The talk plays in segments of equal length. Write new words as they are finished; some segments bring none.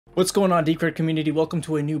What's going on, Decred community? Welcome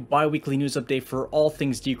to a new bi-weekly news update for all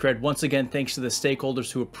things Decred. Once again, thanks to the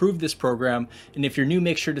stakeholders who approved this program, and if you're new,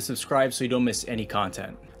 make sure to subscribe so you don't miss any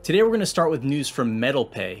content. Today we're going to start with news from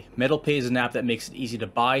MetalPay. MetalPay is an app that makes it easy to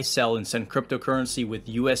buy, sell, and send cryptocurrency with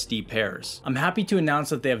USD pairs. I'm happy to announce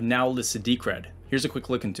that they have now listed Decred. Here's a quick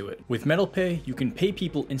look into it. With MetalPay, you can pay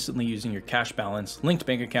people instantly using your cash balance, linked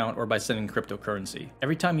bank account, or by sending cryptocurrency.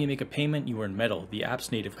 Every time you make a payment, you earn Metal, the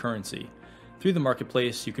app's native currency. Through the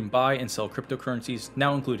marketplace, you can buy and sell cryptocurrencies,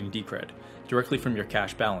 now including Decred, directly from your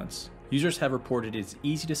cash balance. Users have reported it's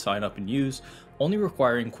easy to sign up and use, only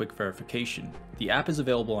requiring quick verification. The app is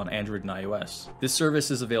available on Android and iOS. This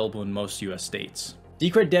service is available in most US states.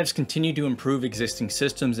 Decred devs continue to improve existing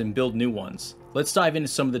systems and build new ones. Let's dive into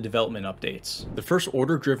some of the development updates. The first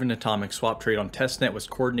order-driven atomic swap trade on testnet was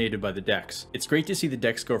coordinated by the DEX. It's great to see the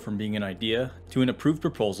DEX go from being an idea to an approved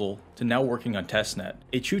proposal to now working on testnet,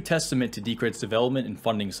 a true testament to Decred's development and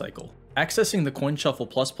funding cycle. Accessing the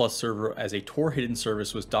CoinShuffle++ server as a Tor hidden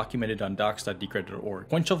service was documented on docs.decred.org.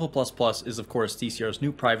 CoinShuffle++ is of course DCR's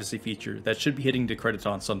new privacy feature that should be hitting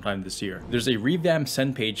Decrediton sometime this year. There's a revamped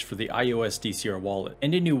send page for the iOS DCR wallet,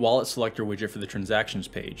 and a new wallet selector widget for the transactions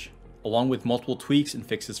page, along with multiple tweaks and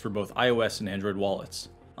fixes for both iOS and Android wallets.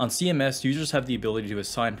 On CMS, users have the ability to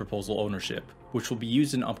assign proposal ownership, which will be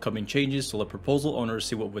used in upcoming changes to let proposal owners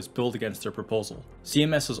see what was billed against their proposal.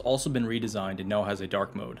 CMS has also been redesigned and now has a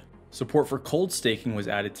dark mode. Support for cold staking was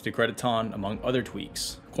added to Decrediton, among other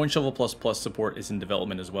tweaks. CoinShuffle++ support is in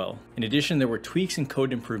development as well. In addition, there were tweaks and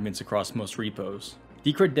code improvements across most repos.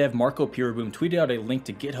 Decred dev Marco Piraboom tweeted out a link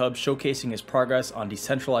to GitHub showcasing his progress on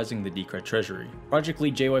decentralizing the Decred treasury. Project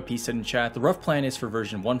lead JYP said in chat, "The rough plan is for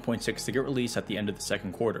version 1.6 to get released at the end of the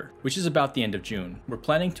second quarter, which is about the end of June. We're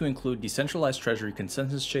planning to include decentralized treasury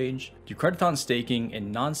consensus change, Decrediton staking,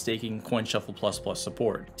 and non-staking CoinShuffle++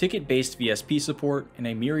 support, ticket-based VSP support, and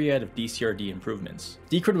a myriad of DCRD improvements."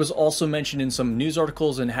 Decred was also mentioned in some news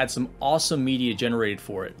articles and had some awesome media generated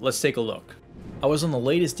for it. Let's take a look. I was on the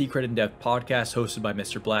latest Decred in Depth podcast hosted by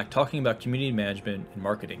Mr. Black talking about community management and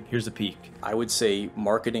marketing. Here's a peek. I would say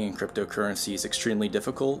marketing in cryptocurrency is extremely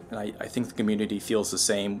difficult, and I think the community feels the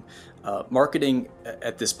same. Marketing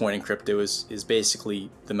at this point in crypto is basically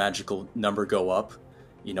the magical number go up.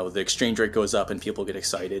 You know, the exchange rate goes up and people get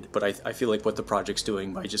excited, but I feel like what the project's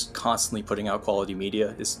doing by just constantly putting out quality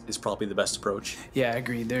media is probably the best approach. Yeah, I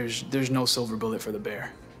agree. There's no silver bullet for the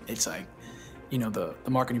bear. It's like, you know, the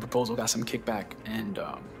marketing proposal got some kickback, and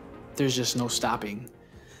there's just no stopping,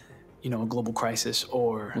 you know, a global crisis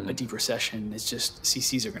or a deep recession. It's just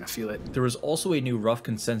CCs are going to feel it. There was also a new Rough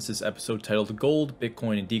Consensus episode titled Gold,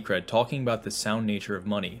 Bitcoin, and Decred, talking about the sound nature of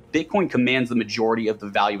money. Bitcoin commands the majority of the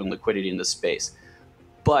value and liquidity in the space.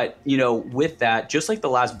 But, you know, with that, just like the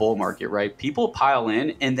last bull market, right, people pile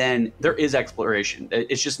in and then there is exploration.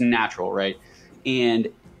 It's just natural, right? And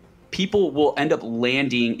people will end up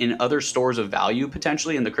landing in other stores of value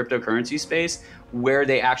potentially in the cryptocurrency space where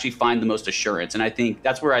they actually find the most assurance. And I think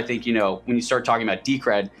that's where I think, you know, when you start talking about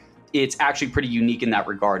Decred, it's actually pretty unique in that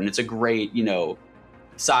regard. And it's a great, you know,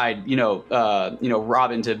 side,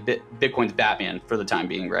 Robin to Bitcoin's Batman for the time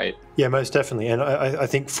being, right? Yeah, most definitely. And I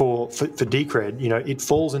think for Decred, you know, it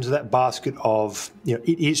falls into that basket of, you know,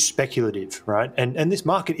 it is speculative, right? And this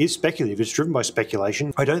market is speculative. It's driven by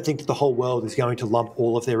speculation. I don't think that the whole world is going to lump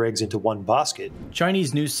all of their eggs into one basket.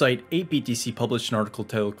 Chinese news site 8BTC published an article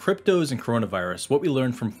titled Cryptos and Coronavirus, What We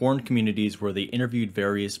Learned from Foreign Communities, where they interviewed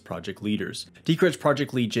various project leaders. Decred's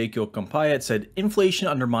project lead Jaikyo Kampayat said, "Inflation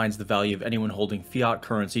undermines the value of anyone holding fiat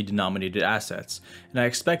currency denominated assets, and I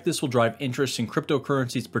expect this will drive interest in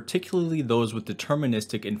cryptocurrencies, particularly those with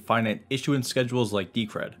deterministic and finite issuance schedules like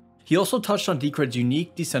Decred." He also touched on Decred's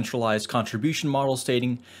unique decentralized contribution model,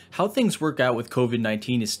 stating, "How things work out with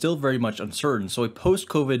COVID-19 is still very much uncertain, so a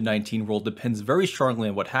post-COVID-19 world depends very strongly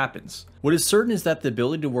on what happens. What is certain is that the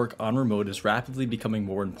ability to work on remote is rapidly becoming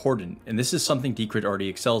more important, and this is something Decred already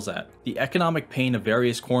excels at. The economic pain of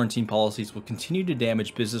various quarantine policies will continue to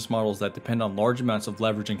damage business models that depend on large amounts of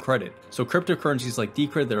leverage and credit, so cryptocurrencies like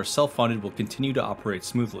Decred that are self-funded will continue to operate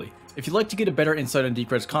smoothly." If you'd like to get a better insight on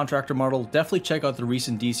Decred's contractor model, definitely check out the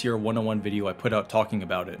recent DCR 101 video I put out talking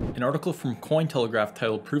about it. An article from Cointelegraph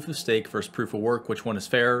titled Proof of Stake versus Proof of Work, which one is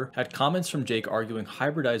fairer, had comments from Jake arguing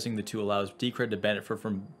hybridizing the two allows Decred to benefit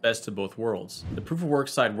from best of both worlds. The Proof of Work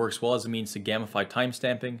side works well as a means to gamify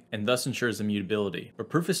timestamping and thus ensures immutability, but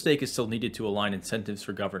Proof of Stake is still needed to align incentives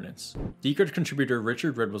for governance. Decred contributor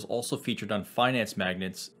Richard Red was also featured on Finance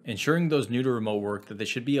Magnets, ensuring those new to remote work that they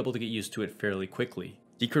should be able to get used to it fairly quickly.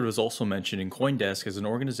 Decred was also mentioned in CoinDesk as an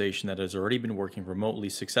organization that has already been working remotely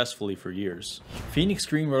successfully for years. Phoenix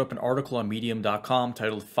Green wrote up an article on Medium.com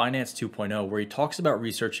titled Finance 2.0 where he talks about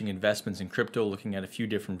researching investments in crypto looking at a few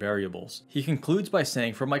different variables. He concludes by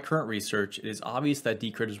saying, from my current research, it is obvious that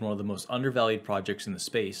Decred is one of the most undervalued projects in the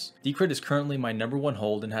space. Decred is currently my #1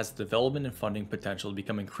 hold and has the development and funding potential to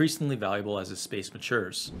become increasingly valuable as the space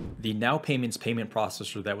matures. The NowPayments payment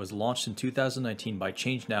processor that was launched in 2019 by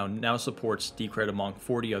ChangeNow now supports Decred among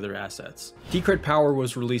 40 other assets. Decred Power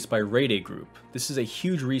was released by Rayday Group. This is a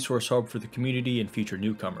huge resource hub for the community and future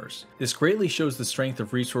newcomers. This greatly shows the strength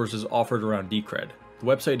of resources offered around Decred. The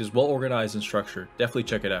website is well organized and structured, definitely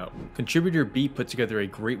check it out. Contributor B put together a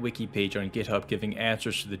great wiki page on GitHub giving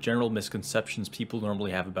answers to the general misconceptions people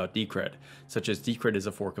normally have about Decred, such as Decred is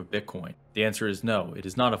a fork of Bitcoin. The answer is no, it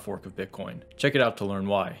is not a fork of Bitcoin. Check it out to learn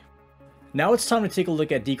why. Now it's time to take a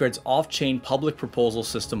look at Decred's off-chain public proposal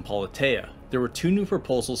system Politeia. There were 2 new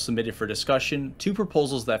proposals submitted for discussion, 2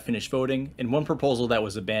 proposals that finished voting, and 1 proposal that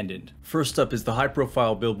was abandoned. First up is the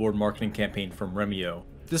high-profile billboard marketing campaign from Remio.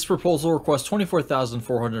 This proposal requests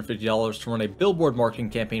 $24,450 to run a billboard marketing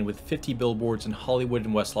campaign with 50 billboards in Hollywood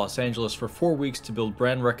and West Los Angeles for 4 weeks to build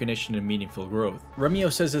brand recognition and meaningful growth. Remio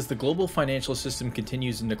says as the global financial system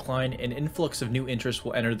continues in decline, an influx of new interest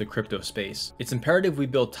will enter the crypto space. It's imperative we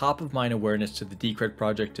build top-of-mind awareness to the Decred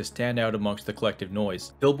project to stand out amongst the collective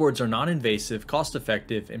noise. Billboards are non-invasive,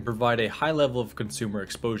 cost-effective, and provide a high level of consumer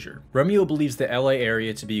exposure. Remio believes the LA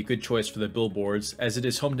area to be a good choice for the billboards, as it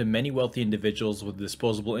is home to many wealthy individuals with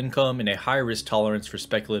disposable income and a high risk tolerance for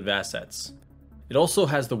speculative assets. It also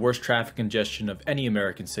has the worst traffic congestion of any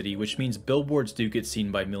American city, which means billboards do get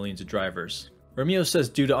seen by millions of drivers. Remio says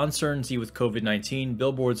due to uncertainty with COVID-19,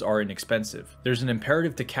 billboards are inexpensive. There's an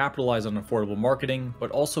imperative to capitalize on affordable marketing,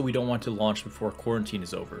 but also we don't want to launch before quarantine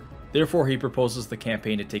is over. Therefore, he proposes the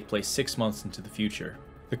campaign to take place 6 months into the future.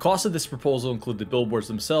 The costs of this proposal include the billboards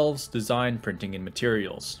themselves, design, printing, and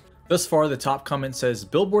materials. Thus far, the top comment says,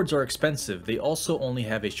 billboards are expensive, they also only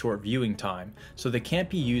have a short viewing time, so they can't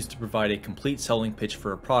be used to provide a complete selling pitch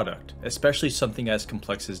for a product, especially something as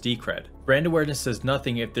complex as Decred. Brand awareness says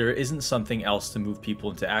nothing if there isn't something else to move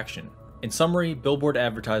people into action. In summary, billboard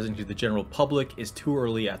advertising to the general public is too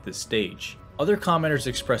early at this stage. Other commenters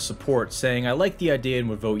expressed support, saying, I like the idea and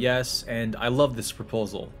would vote yes, and I love this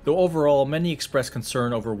proposal. Though overall, many expressed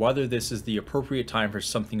concern over whether this is the appropriate time for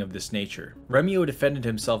something of this nature. Remio defended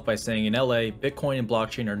himself by saying in LA, Bitcoin and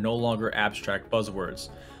blockchain are no longer abstract buzzwords.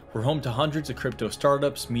 We're home to hundreds of crypto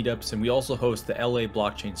startups, meetups, and we also host the LA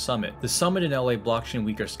Blockchain Summit. The Summit and LA Blockchain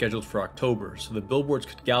Week are scheduled for October, so the billboards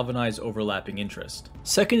could galvanize overlapping interest.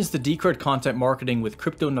 Second is the Decred content marketing with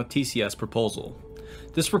Crypto Noticias proposal.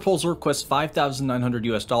 This proposal requests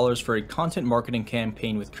 $5,900 for a content marketing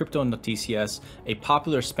campaign with Crypto Noticias, a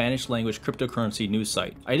popular Spanish-language cryptocurrency news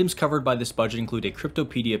site. Items covered by this budget include a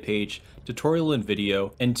Cryptopedia page, tutorial and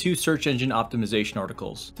video, and 2 search engine optimization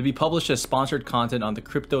articles, to be published as sponsored content on the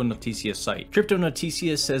Crypto Noticias site. Crypto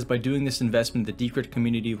Noticias says by doing this investment, the Decred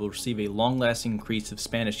community will receive a long-lasting increase of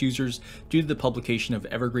Spanish users due to the publication of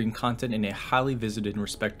evergreen content in a highly visited and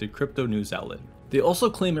respected crypto news outlet. They also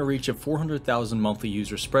claim a reach of 400,000 monthly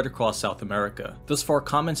users spread across South America. Thus far,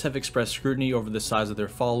 comments have expressed scrutiny over the size of their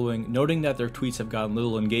following, noting that their tweets have gotten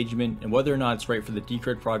little engagement and whether or not it's right for the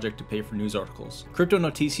Decred project to pay for news articles. Crypto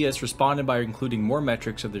Noticias responded by including more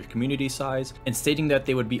metrics of their community size and stating that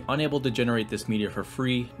they would be unable to generate this media for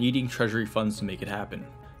free, needing treasury funds to make it happen.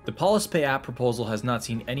 The PolisPay app proposal has not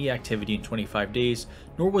seen any activity in 25 days,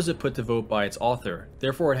 nor was it put to vote by its author,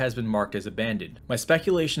 therefore it has been marked as abandoned. My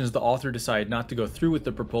speculation is the author decided not to go through with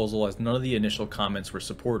the proposal as none of the initial comments were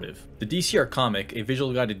supportive. The DCR comic, a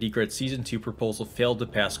visual guide to Decred Season 2 proposal, failed to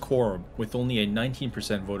pass quorum, with only a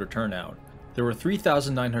 19% voter turnout. There were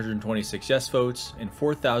 3,926 yes votes and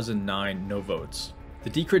 4,009 no votes. The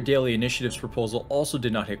Decred Daily Initiatives proposal also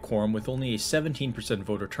did not hit quorum with only a 17%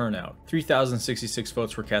 voter turnout. 3,066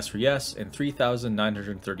 votes were cast for yes, and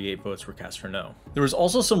 3,938 votes were cast for no. There was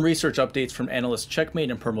also some research updates from analysts Checkmate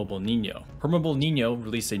and Permeable Nino. Permeable Nino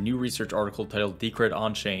released a new research article titled Decred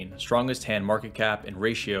On-Chain, Strongest Hand Market Cap and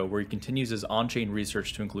Ratio, where he continues his on-chain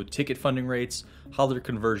research to include ticket funding rates, hodler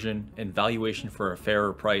conversion, and valuation for a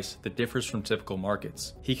fairer price that differs from typical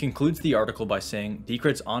markets. He concludes the article by saying,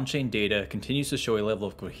 Decred's on-chain data continues to show a level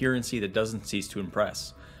of coherency that doesn't cease to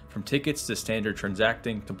impress. From tickets to standard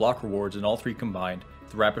transacting to block rewards and all three combined,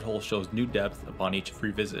 the rabbit hole shows new depth upon each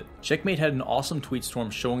free visit. Checkmate had an awesome tweet storm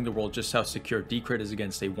showing the world just how secure Decred is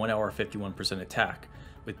against a 1 hour 51% attack,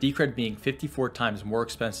 with Decred being 54 times more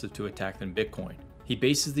expensive to attack than Bitcoin. He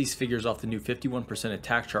bases these figures off the new 51%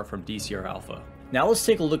 attack chart from DCR Alpha. Now let's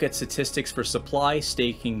take a look at statistics for supply,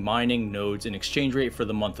 staking, mining, nodes, and exchange rate for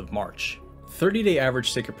the month of March. 30-day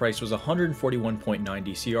average ticket price was 141.9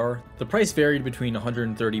 DCR. The price varied between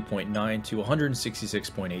 130.9 to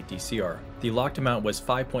 166.8 DCR. The locked amount was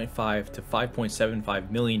 5.5 to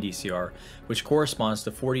 5.75 million DCR, which corresponds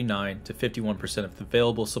to 49 to 51% of the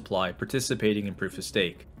available supply participating in proof of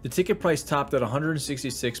stake. The ticket price topped at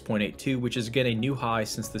 166.82, which is again a new high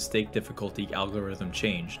since the stake difficulty algorithm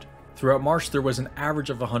changed. Throughout March, there was an average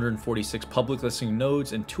of 146 public listing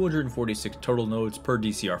nodes and 246 total nodes per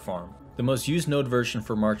DCR farm. The most used node version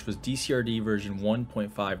for March was DCRD version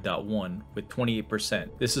 1.5.1 with 28%.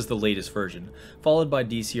 This is the latest version, followed by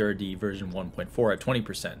DCRD version 1.4 at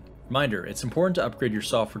 20%. Reminder, it's important to upgrade your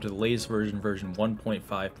software to the latest version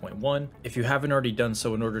 1.5.1, if you haven't already done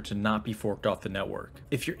so in order to not be forked off the network.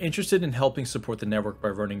 If you're interested in helping support the network by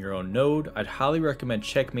running your own node, I'd highly recommend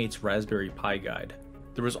Checkmate's Raspberry Pi guide.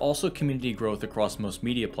 There was also community growth across most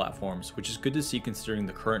media platforms, which is good to see considering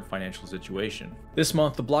the current financial situation. This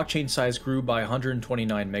month, the blockchain size grew by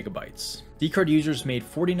 129 megabytes. Decred users made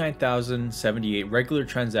 49,078 regular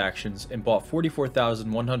transactions and bought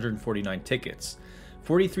 44,149 tickets.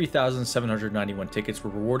 43,791 tickets were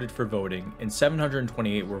rewarded for voting, and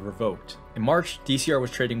 728 were revoked. In March, DCR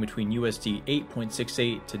was trading between USD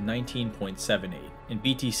 8.68 to 19.78. In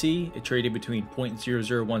BTC, it traded between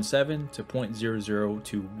 0.0017 to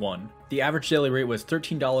 0.0021. The average daily rate was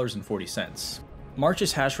 $13.40.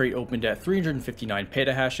 March's hash rate opened at 359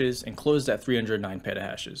 petahashes and closed at 309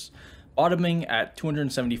 petahashes, bottoming at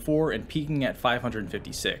 274 and peaking at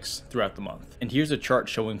 556 throughout the month. And here's a chart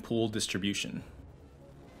showing pool distribution.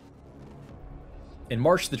 In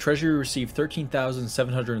March, the Treasury received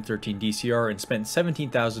 13,713 DCR and spent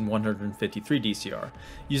 17,153 DCR.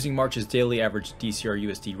 Using March's daily average DCR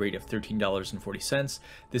USD rate of $13.40,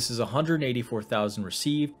 this is 184,000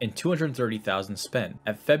 received and 230,000 spent.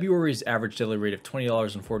 At February's average daily rate of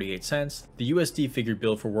 $20.48, the USD figure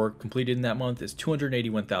billed for work completed in that month is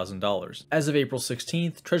 $281,000. As of April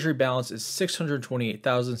 16th, Treasury balance is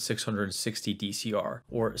 628,660 DCR,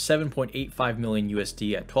 or 7.85 million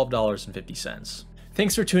USD at $12.50.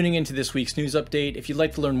 Thanks for tuning into this week's news update. If you'd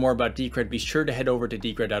like to learn more about Decred, be sure to head over to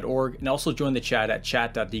decred.org and also join the chat at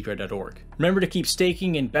chat.decred.org. Remember to keep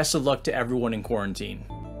staking, and best of luck to everyone in quarantine.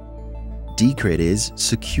 Decred is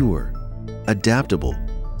secure, adaptable,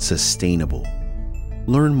 sustainable.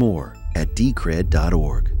 Learn more at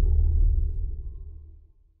decred.org.